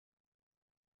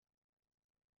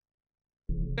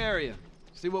Area.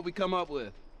 See what we come up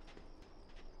with.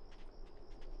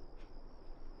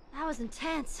 That was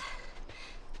intense.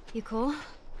 You cool?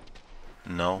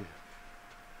 No.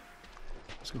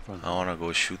 Let's go find. I wanna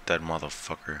go shoot that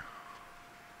motherfucker.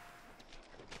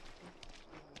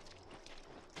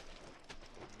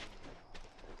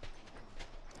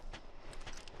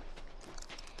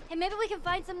 Hey, maybe we can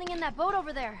find something in that boat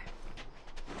over there.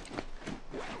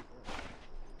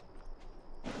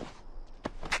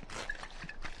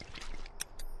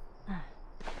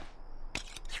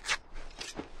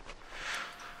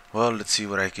 Well, let's see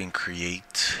what I can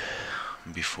create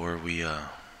before we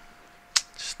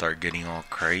start getting all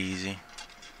crazy.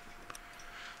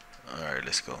 Alright,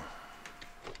 let's go.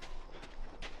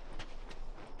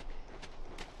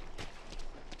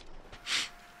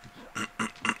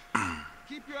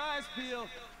 Keep your eyes peeled.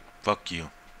 Fuck you.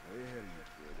 Way ahead of you,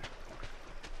 kid.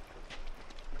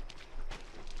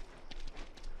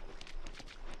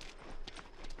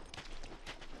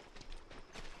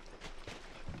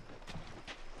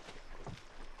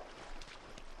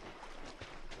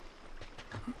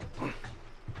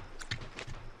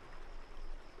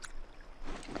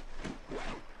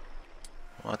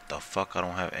 What the fuck? I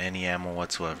don't have any ammo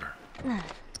whatsoever.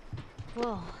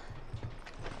 Whoa.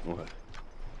 What?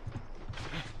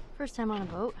 First time on a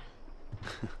boat.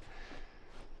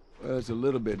 Well, it's a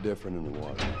little bit different in the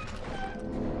water.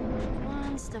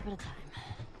 One step at a time.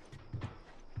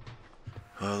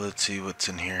 Well, let's see what's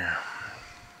in here.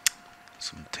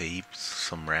 Some tapes,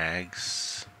 some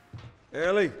rags,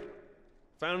 Ellie,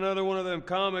 found another one of them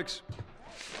comics.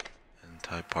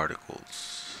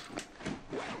 anti-particles.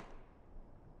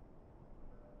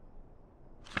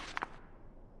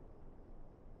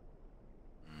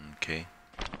 Okay.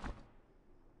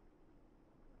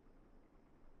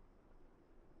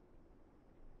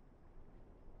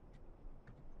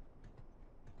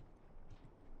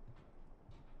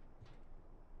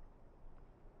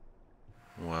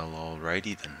 Well,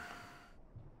 alrighty then.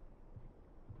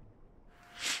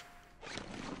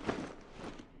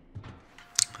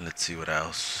 Let's see what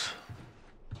else.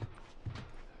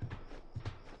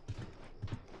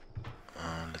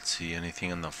 Let's see,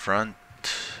 anything in the front?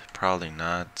 Probably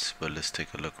not, but let's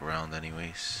take a look around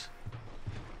anyways.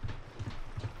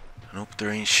 Nope, there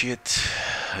ain't shit.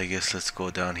 I guess let's go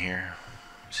down here.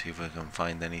 See if I can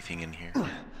find anything in here.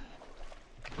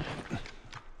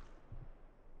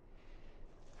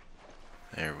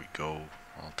 There we go.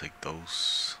 I'll take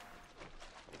those.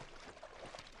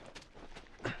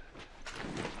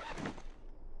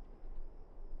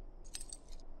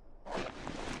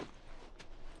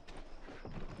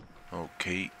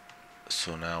 Okay,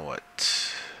 so now what?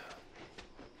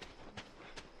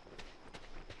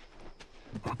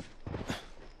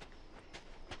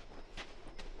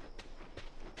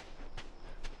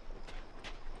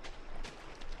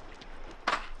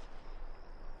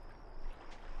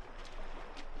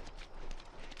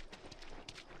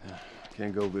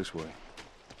 Can't go this way.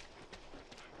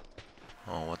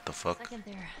 Oh, what the fuck? Second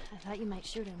there. I thought you might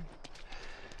shoot him.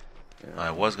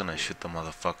 I was gonna shoot the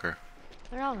motherfucker.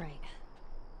 They're all right.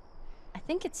 I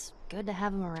think it's good to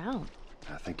have him around.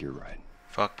 I think you're right.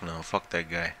 Fuck no, fuck that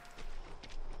guy.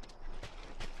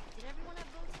 Did everyone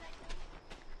have boats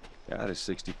back Got a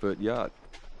 60-foot yacht.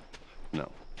 No.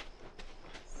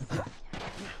 Making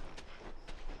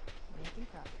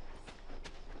progress.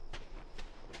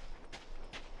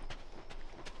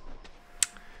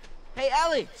 Hey,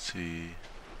 Ellie! Let's see.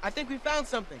 I think we found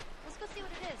something. Let's go see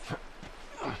what it is.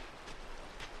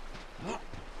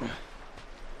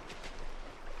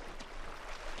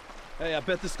 Hey, I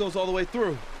bet this goes all the way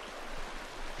through.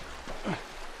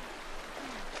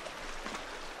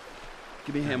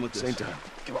 Give me a hand with this. Same time.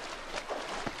 Come on.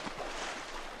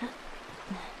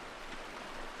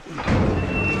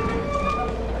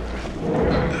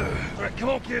 All right, come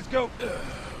on, kids, go.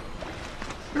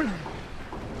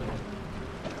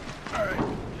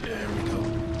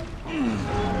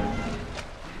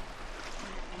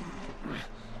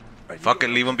 Fuck it,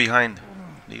 leave him behind.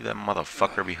 Leave that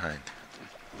motherfucker behind.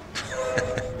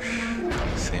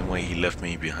 Same way he left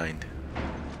me behind.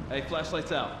 Hey,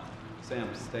 flashlights out. Sam,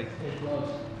 stay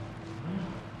close.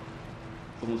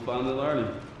 Someone's finally learning.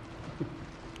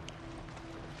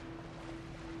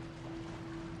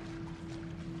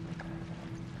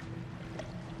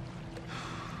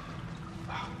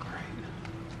 Oh, great.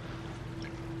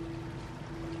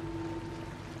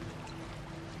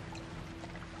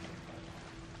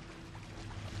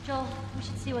 Joel, we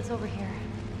should see what's over here.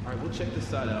 All right, we'll check this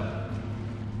side out.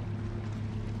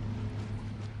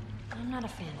 I'm not a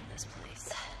fan of this place.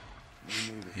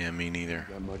 Me neither. Yeah, me neither.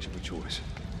 Got much of a choice.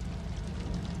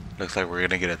 Looks like we're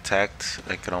gonna get attacked.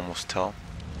 I can almost tell.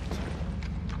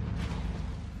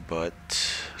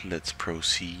 But let's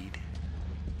proceed.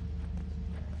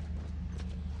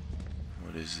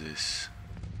 What is this?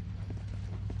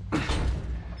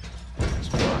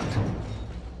 It's locked.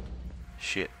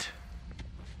 Shit.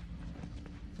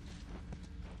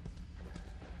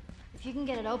 If you can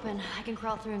get it open, I can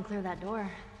crawl through and clear that door.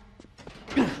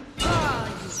 Oh,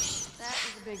 yeesh. That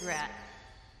was a big rat.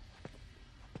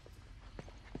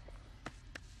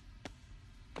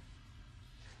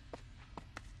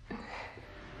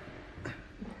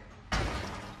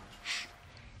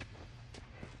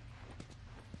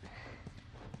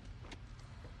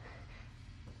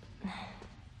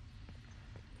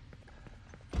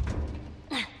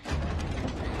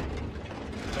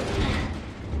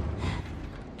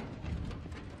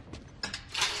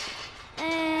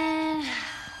 And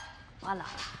voila.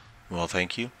 Well,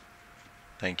 thank you.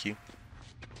 Thank you.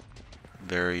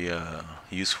 Very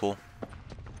useful.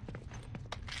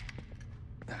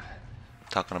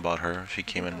 Talking about her, she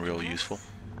came in real useful.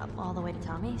 Up all the way to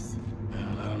Tommy's.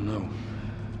 Well, I don't know.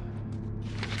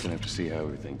 Gonna have to see how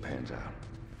everything pans out.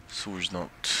 Source note.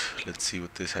 Let's see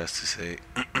what this has to say.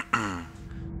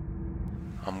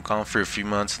 I'm gone for a few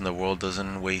months and the world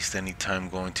doesn't waste any time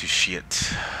going to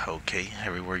shit. Okay,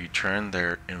 everywhere you turn,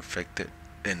 they're infected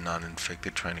and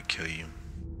non-infected trying to kill you.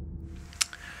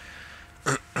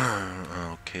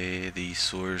 Okay, these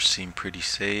sewers seem pretty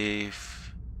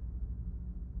safe.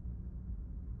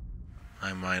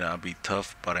 I might not be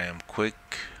tough, but I am quick.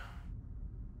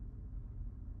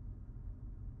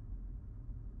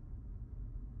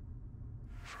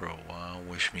 For a while,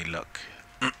 wish me luck.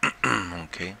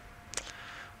 Okay.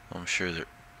 I'm sure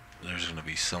there's gonna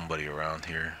be somebody around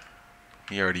here.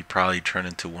 He already probably turned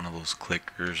into one of those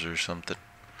clickers or something.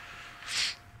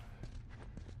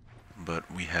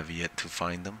 But we have yet to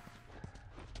find them.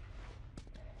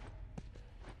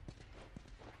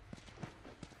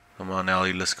 Come on,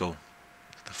 Ellie, let's go.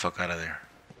 Get the fuck out of there.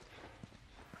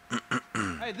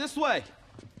 Hey, this way!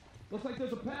 Looks like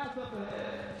there's a path up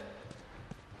ahead.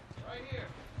 Right here.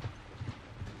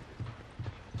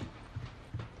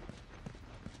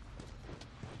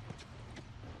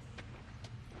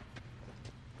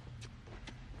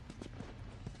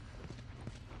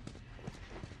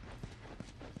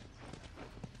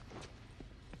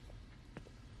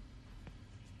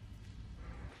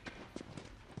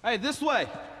 Hey, this way!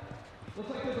 Looks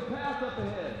like there's a path up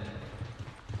ahead.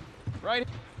 Right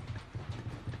here.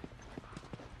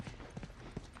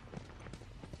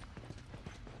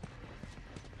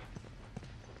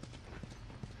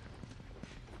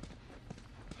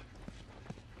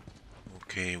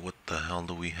 Okay, what the hell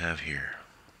do we have here?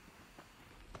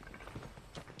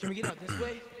 Can we get out this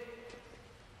way?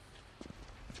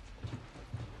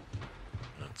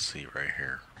 Let's see right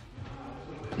here.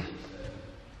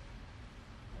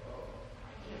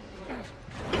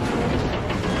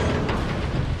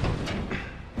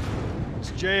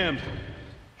 It's jammed.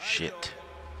 Shit.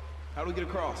 How do we get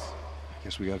across?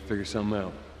 Guess we gotta figure something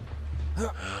out.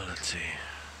 Let's see.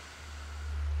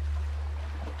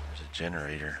 There's a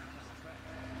generator.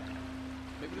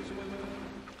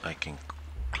 I can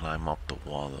climb up the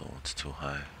wall though, it's too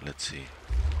high. Let's see.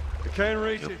 I can't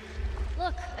reach it.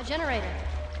 Look, a generator.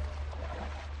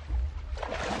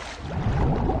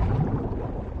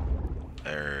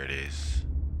 There it is.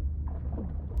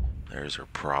 There's our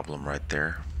problem right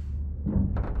there.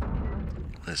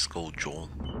 Let's go, Joel.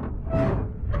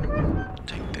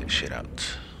 Take that shit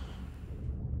out.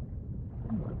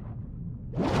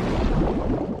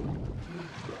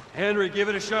 Henry, give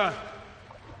it a shot.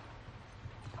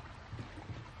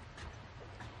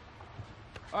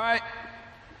 All right.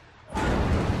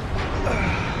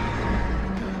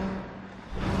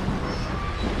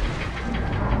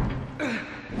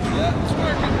 Yeah, it's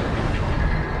working.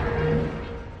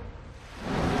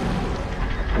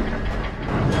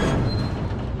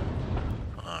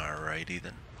 Alrighty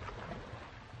then.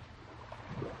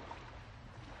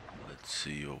 Let's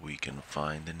see what we can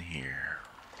find in here.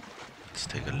 Let's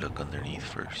take a look underneath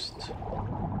first.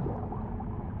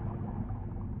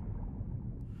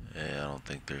 Yeah, I don't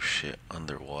think there's shit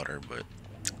underwater, but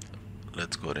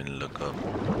let's go ahead and look up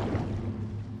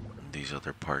these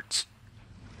other parts.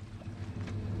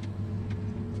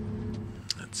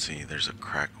 Let's see, there's a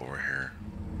crack over here.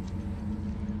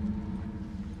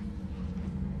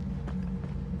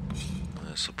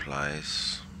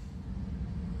 Supplies.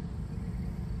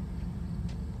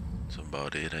 That's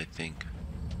about it, I think.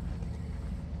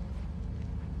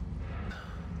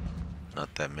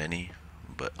 Not that many,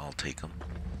 but I'll take them.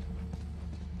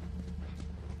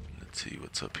 Let's see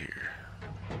what's up here.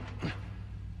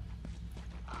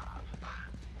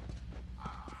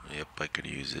 Yep, I could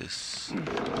use this.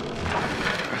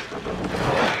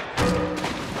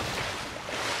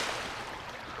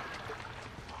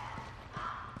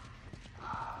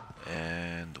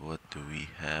 And what do we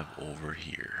have over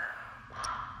here?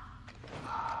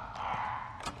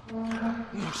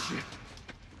 Oh, shit.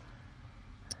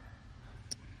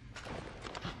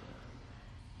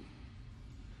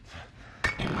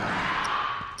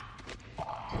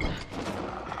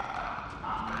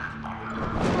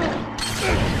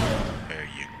 There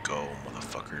you go,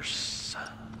 motherfuckers.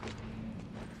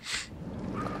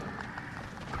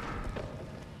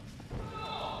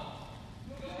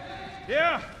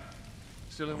 Yeah.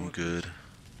 I'm good.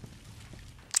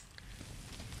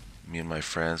 Me and my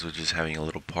friends were just having a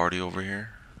little party over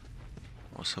here.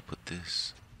 What's up with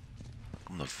this? How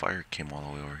come the fire came all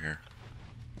the way over here?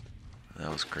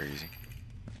 That was crazy.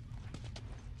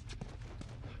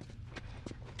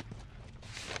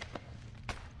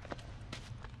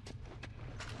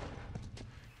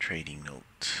 Trading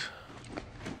note.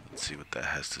 Let's see what that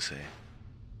has to say.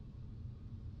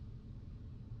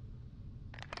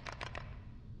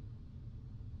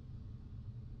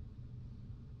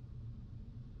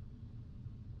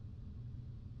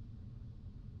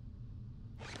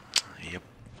 Yep.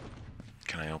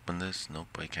 Can I open this?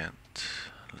 Nope, I can't.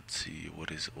 Let's see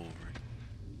what is over.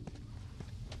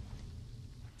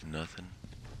 Nothing.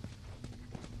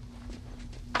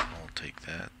 I'll take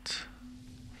that.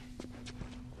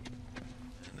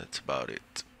 And that's about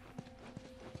it.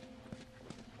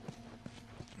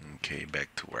 Okay,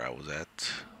 back to where I was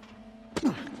at.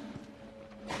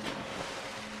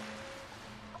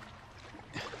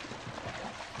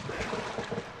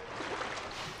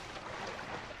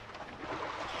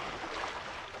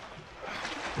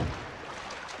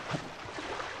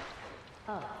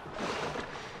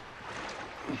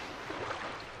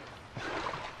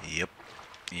 Yep,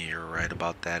 you're right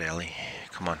about that, Ellie.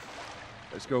 Come on.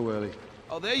 Let's go, Ellie.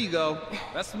 Oh, there you go.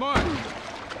 That's smart. Okay,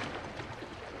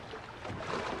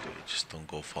 just don't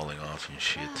go falling off and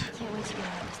shit. I can't wait to get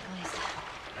out of this place.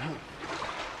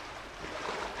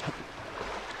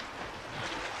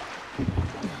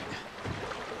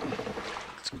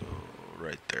 Let's go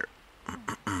right there.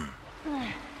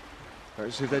 All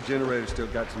right, see if that generator still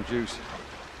got some juice.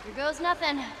 Here goes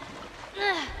nothing.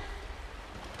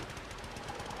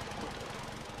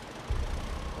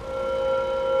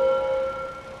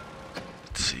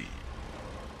 Let's see.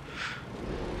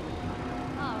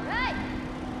 All right.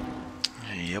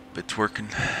 Yep, it's working.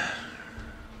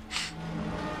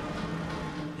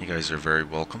 You guys are very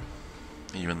welcome.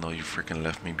 Even though you freaking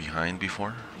left me behind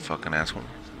before. Fucking asshole.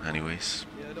 Anyways,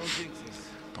 Yeah, don't jinx us.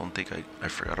 don't think I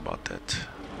forgot about that.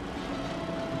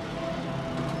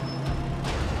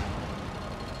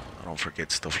 I don't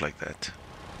forget stuff like that.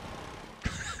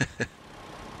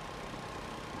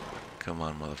 Come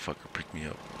on, motherfucker, pick me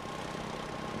up.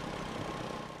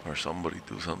 Or somebody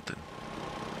do something.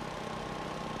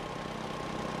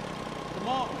 Come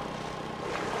on.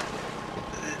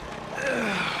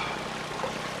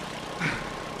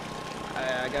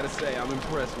 I gotta say, I'm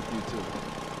impressed with you two.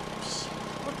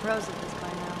 We're pros at this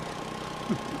by now.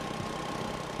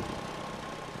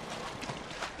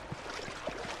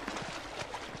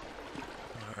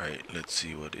 Alright, let's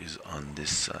see what is on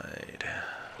this side.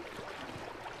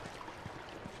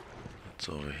 It's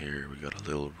over here. We got a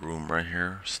little room right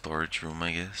here. Storage room,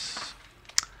 I guess.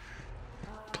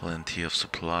 Plenty of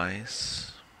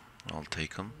supplies. I'll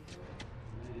take them.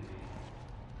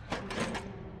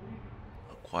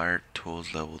 Acquired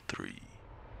tools level 3.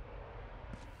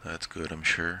 That's good, I'm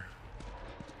sure.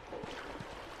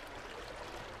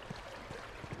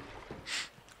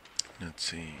 Let's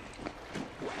see.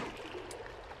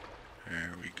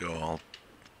 There we go. I'll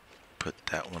put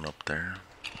that one up there.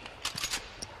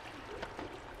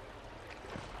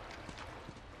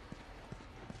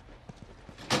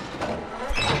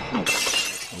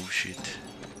 Oh shit.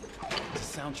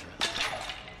 It's a soundtrack.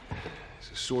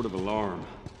 It's a sort of alarm.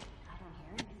 I don't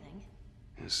hear anything.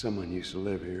 And someone used to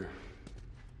live here.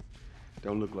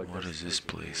 Don't look like What that's is this the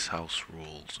place. place? House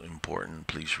rules. Important.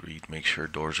 Please read. Make sure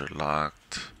doors are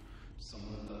locked.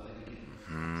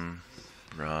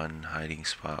 Run. Hiding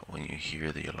spot when you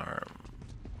hear the alarm.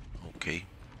 Okay.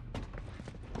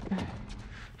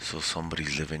 So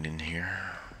somebody's living in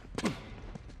here.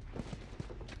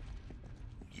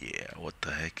 Yeah, what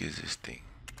the heck is this thing?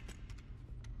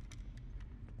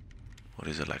 What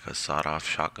is it, like a sawed-off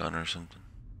shotgun or something?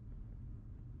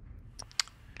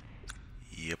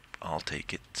 Yep, I'll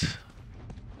take it.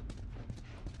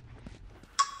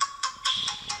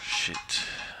 Oh, shit.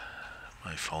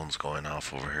 My phone's going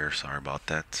off over here, sorry about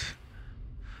that.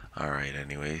 Alright,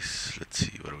 anyways, let's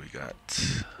see, what do we got?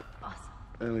 Awesome.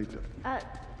 Ellie,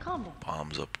 Calm down.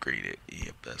 Bombs upgraded.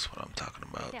 Yep, that's what I'm talking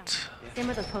about. Down. Same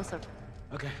with the post-up.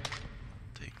 Okay.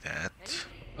 Take that.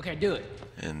 Okay, do it.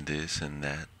 And this and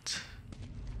that.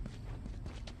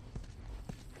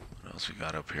 What else we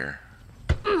got up here?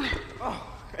 Oh.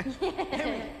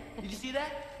 Henry, did you see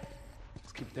that?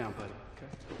 let's keep it down, buddy. Okay.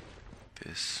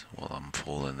 This, well, I'm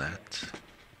full in that.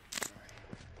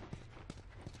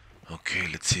 Okay,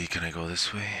 let's see, can I go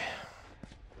this way?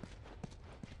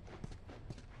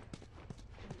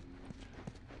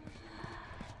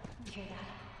 You hear that?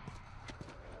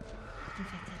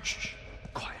 Infected. Shh.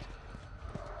 Quiet.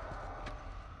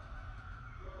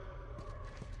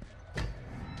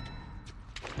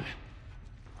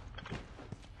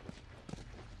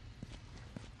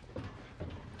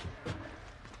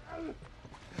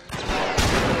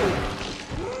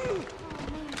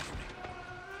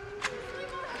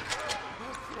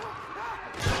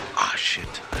 Ah, shit,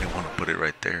 I didn't want to put it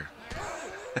right there.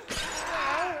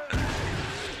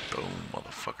 Boom,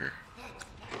 motherfucker.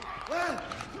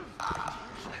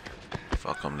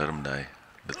 Fuck him, let him die.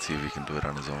 Let's see if he can do it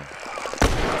on his own.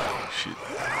 Shit.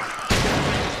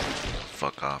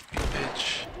 Fuck off, you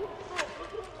bitch.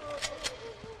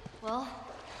 Well,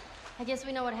 I guess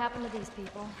we know what happened to these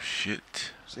people.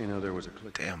 Shit. So you know there was a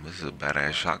click. Damn, this is a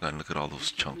badass shotgun. Look at all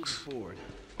those chunks. Forward.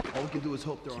 All we can do is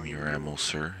hope there Give aren't me your ammo,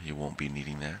 sir. You won't be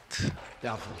needing that.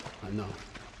 Doubtful. I know.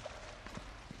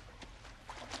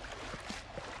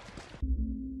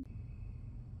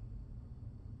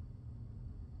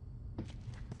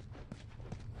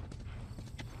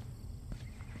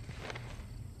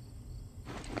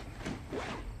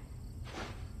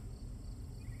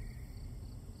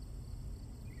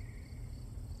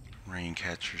 Rain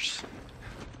catchers.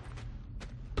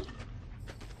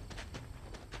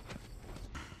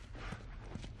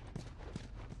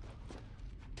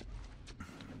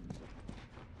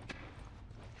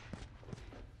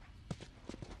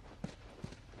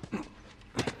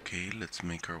 Okay, let's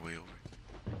make our way over.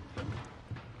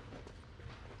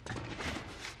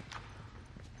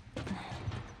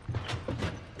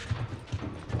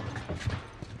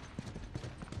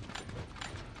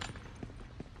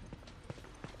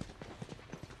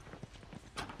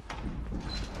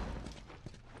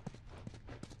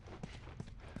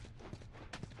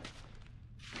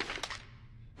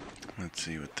 Let's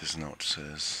see what this note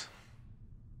says.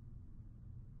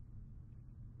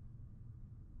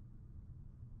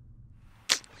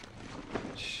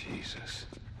 Jesus.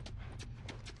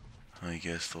 I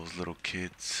guess those little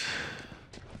kids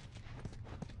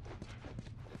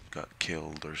got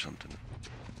killed or something.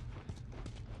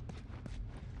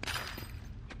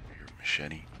 Here,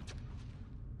 machete.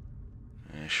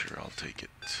 Sure, I'll take it.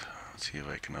 Let's see if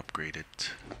I can upgrade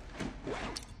it.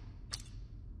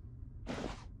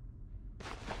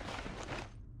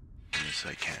 Yes,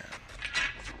 I can.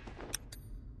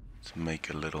 Let's make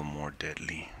it a little more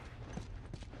deadly.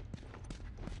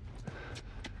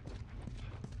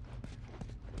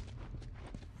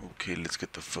 Okay, let's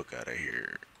get the fuck out of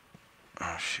here.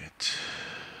 Oh shit.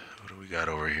 What do we got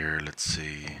over here? Let's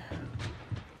see.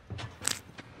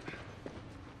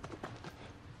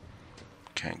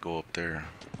 Can't go up there.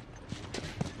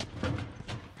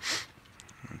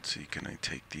 Let's see, can I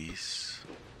take these?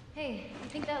 Hey, you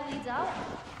think that leads out?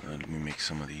 Let me make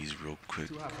some of these real quick.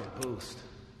 Too high for a boost.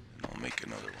 And I'll make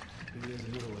another one. Maybe there's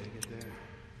another way to get there.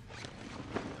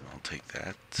 And I'll take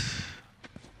that.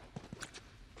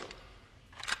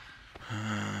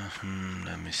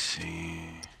 Let me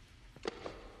see.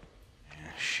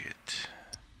 Yeah, shit.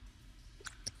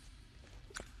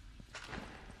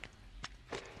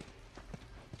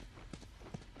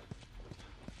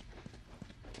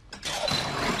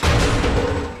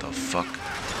 The fuck?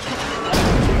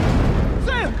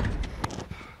 Sam!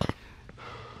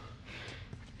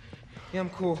 Yeah, I'm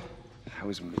cool. That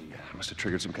was me. I must have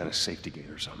triggered some kind of safety gate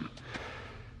or something.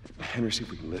 Henry, see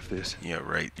if we can lift this. Yeah,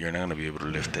 right. You're not gonna be able to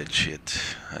lift that shit.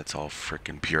 That's all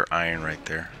freaking pure iron right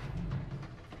there.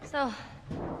 So,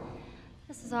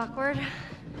 this is awkward.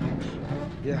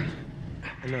 Yeah,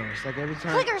 I know. It's like every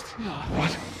time. Clickers!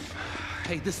 What?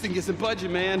 Hey, this thing isn't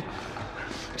budging, man.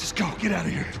 Just go. Get out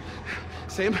of here.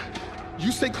 Sam,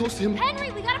 you stay close to him.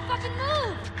 Henry, we gotta fucking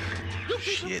move!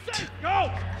 Shit.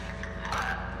 Go!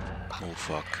 Oh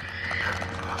fuck.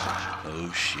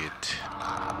 Oh shit.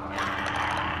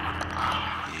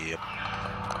 Yep.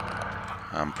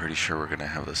 I'm pretty sure we're gonna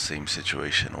have the same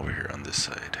situation over here on this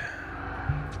side.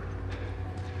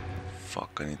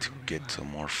 Fuck, I need to get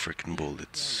some more freaking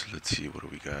bullets. Let's see, what do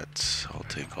we got? I'll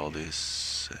take all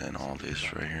this and all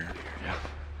this right here. Yeah.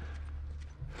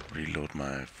 Reload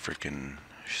my freaking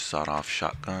sawed-off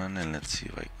shotgun, and let's see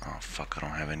if oh fuck, I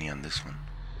don't have any on this one.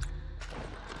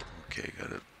 Okay,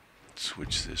 gotta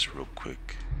switch this real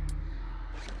quick.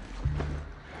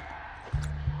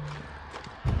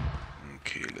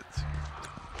 Okay, let's see.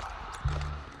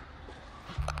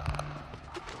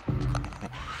 Oh,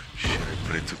 shit, I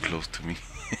put it too close to me.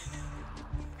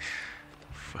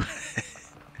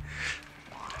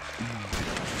 Get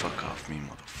the fuck off me,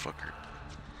 motherfucker.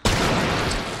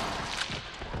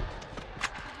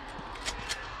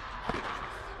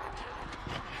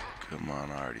 Come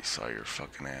on, I already saw your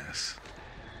fucking ass.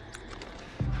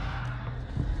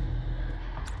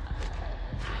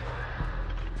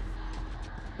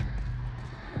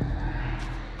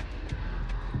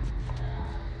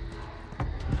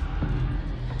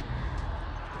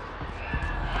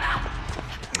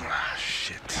 Ah,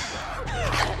 shit.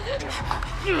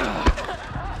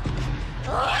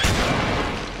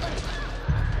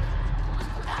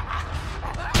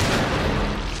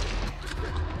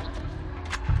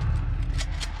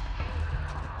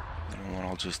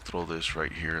 I'll just throw this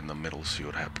right here in the middle, see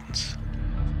what happens.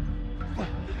 I'm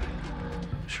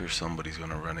sure somebody's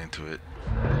gonna run into it.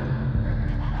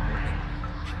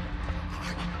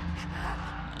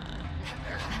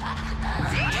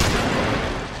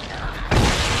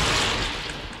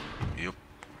 Yep,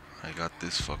 I got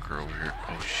this fucker over here.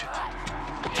 Oh shit.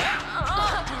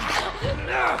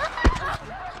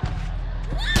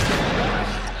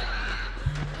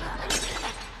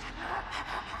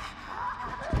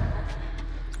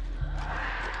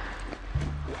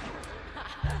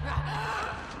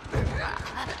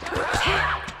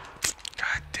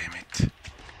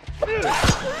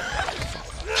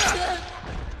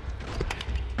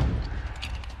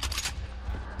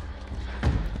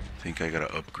 I think I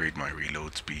gotta upgrade my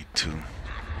reload speed too.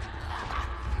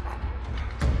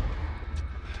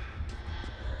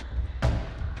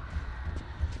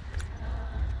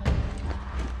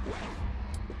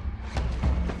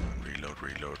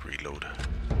 Reload.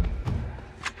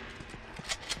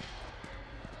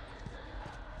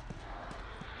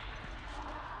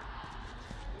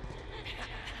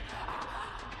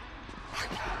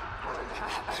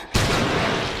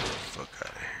 Fuck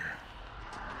out of here.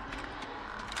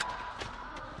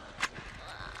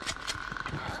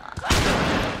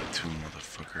 Two,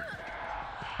 motherfucker.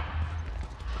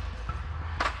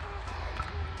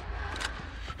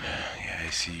 Yeah, I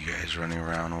see you guys running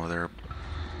around over there.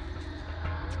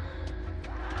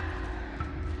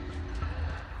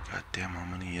 God damn, how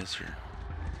many is there?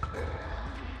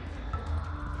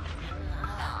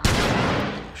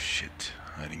 Oh shit,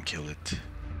 I didn't kill it.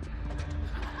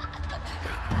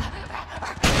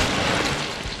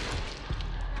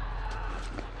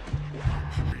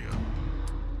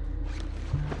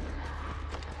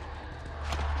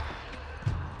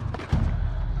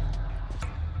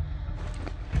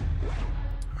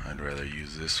 I'd rather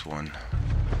use this one.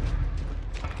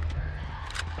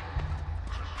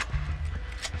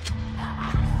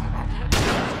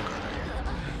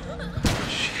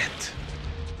 Shit.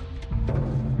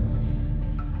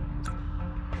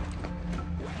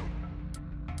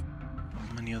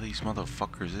 How many of these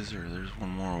motherfuckers is there? There's one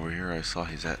more over here. I saw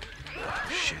he's at. Oh,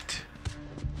 shit.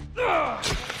 Get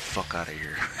the fuck out of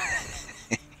here.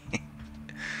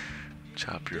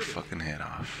 Chop your fucking head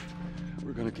off.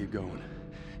 We're gonna keep going.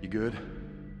 You good?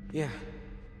 Yeah.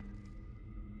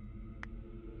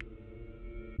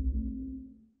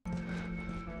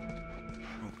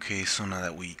 Okay, so now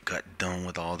that we got done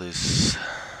with all this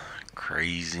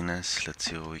craziness, let's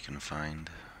see what we can find.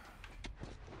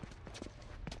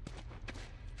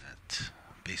 That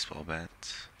baseball bat.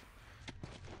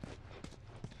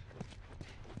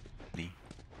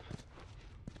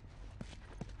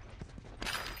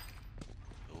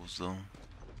 Those though.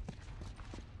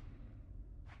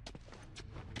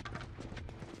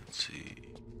 Let's see.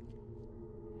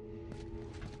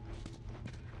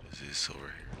 What is this over here?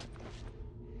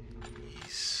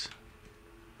 These.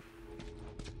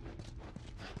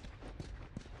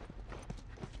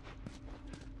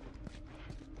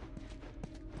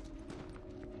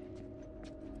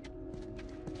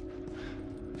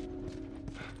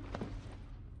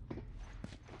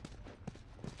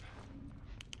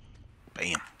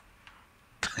 Bam.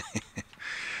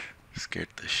 Scared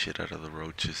the shit out of the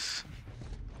roaches.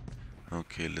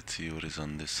 Okay, let's see what is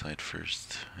on this side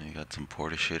first. You got some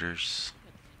porta shitters.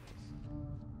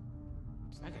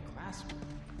 It's like a classroom.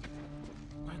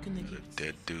 Why couldn't they A keep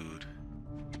dead dude.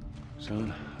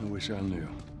 Son, I wish I knew.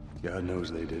 God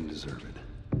knows they didn't deserve it.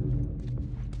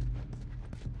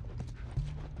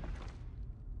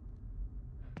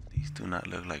 These do not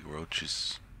look like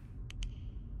roaches.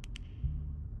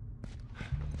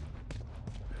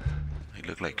 They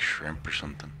look like shrimp or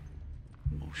something.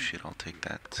 Oh shit, I'll take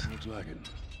that. Looks like it.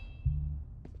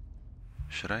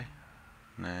 Should I?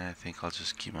 Nah, I think I'll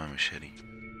just keep my machete.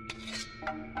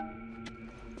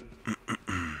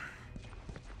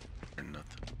 Or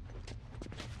nothing.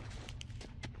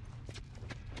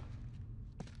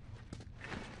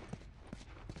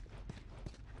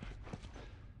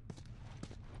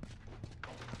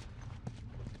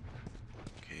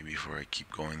 Okay, before I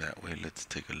keep going that way, let's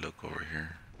take a look over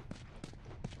here.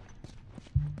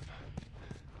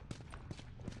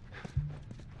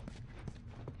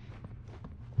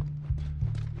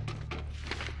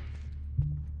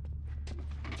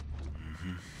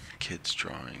 Kids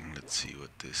drawing. Let's see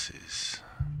what this is.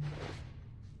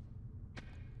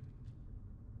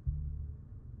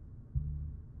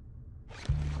 I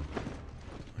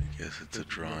guess it's a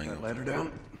drawing of ladder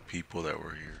down. people that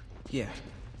were here. Yeah.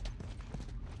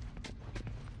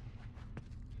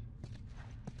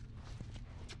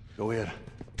 Go ahead.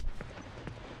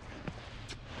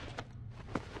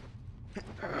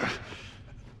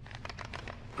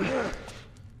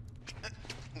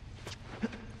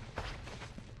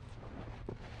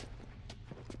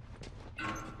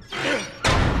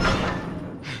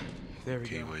 There we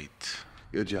Okay, go. wait.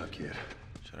 Good job, kid.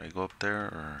 Should I go up there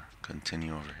or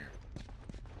continue over here?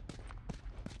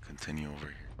 Continue over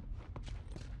here.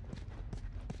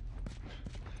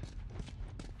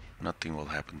 Nothing will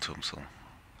happen to him, so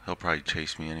he'll probably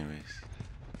chase me anyways.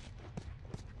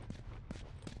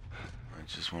 I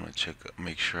just want to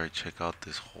make sure I check out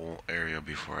this whole area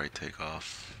before I take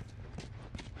off.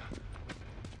 I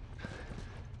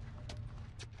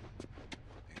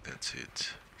think that's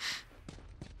it.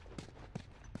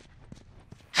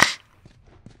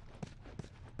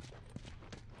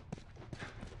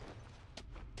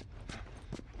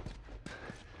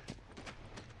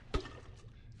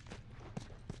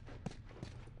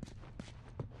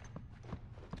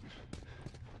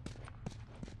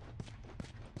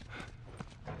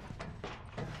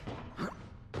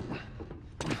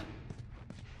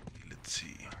 Let's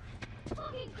see.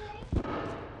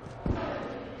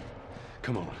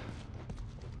 Come on.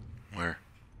 Where?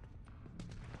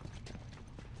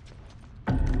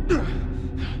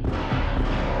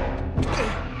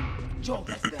 Joel,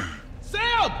 that's them.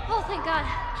 Sam! Oh, thank God.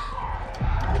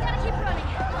 We gotta keep running.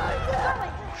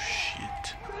 Oh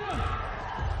shit.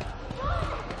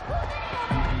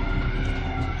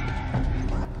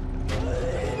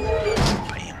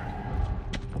 Bam.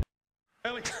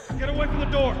 Ellie, get away from the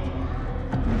door.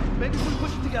 Maybe we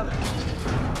push it together.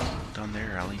 Down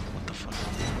there, Ellie. What the fuck?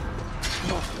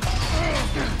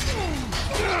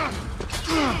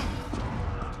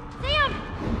 Sam!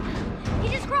 He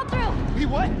just crawled through. He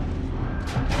what?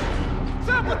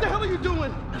 Sam, what the hell are you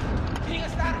doing? Getting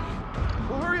us out of here.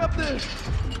 Well, hurry up then.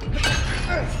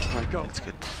 All right, go. Let's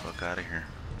get the fuck out of here.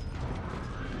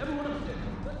 Everyone up there.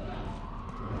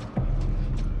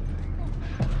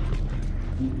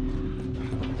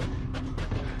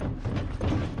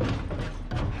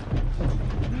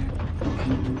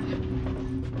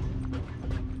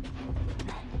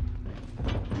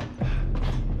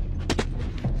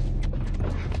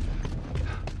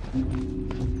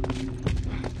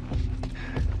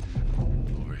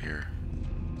 Over here.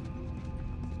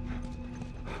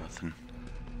 Nothing.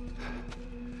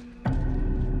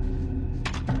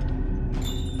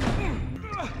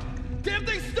 Damn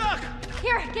thing's stuck!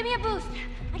 Here, give me a boost.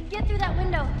 I can get through that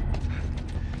window.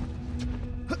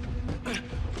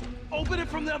 Open it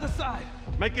from the other side.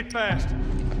 Make it fast.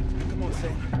 Come on,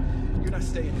 Sam. You're not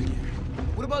staying in here.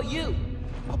 What about you?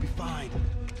 I'll be fine.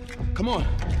 Come on,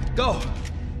 go.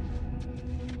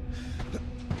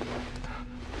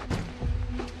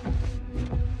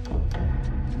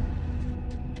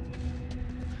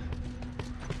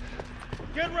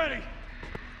 Get ready.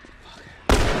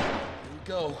 Here we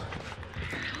go.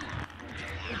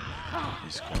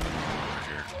 He's going over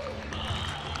here.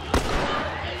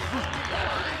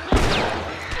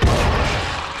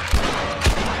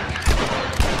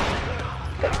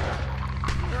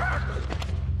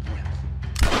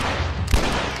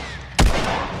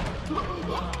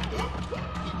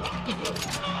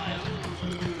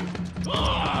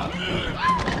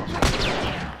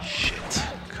 Shit.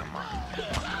 Come on. Get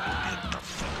the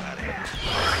fuck out of here.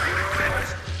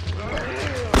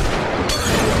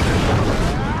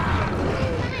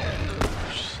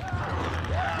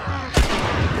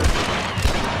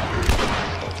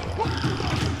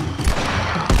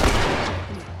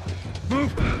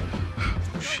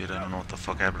 Shit, I don't know what the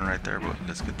fuck happened right there, but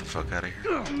let's get the fuck out of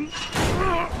here.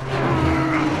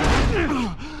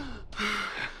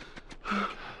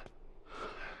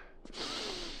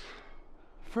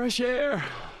 Fresh air.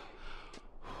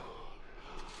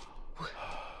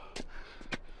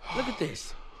 Look at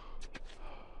this.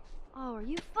 Oh, are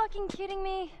you fucking kidding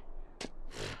me?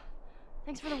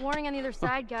 Thanks for the warning on the other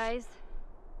side, guys.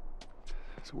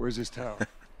 So where's this tower?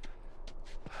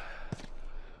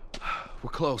 We're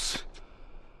close.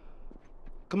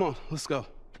 Come on, let's go.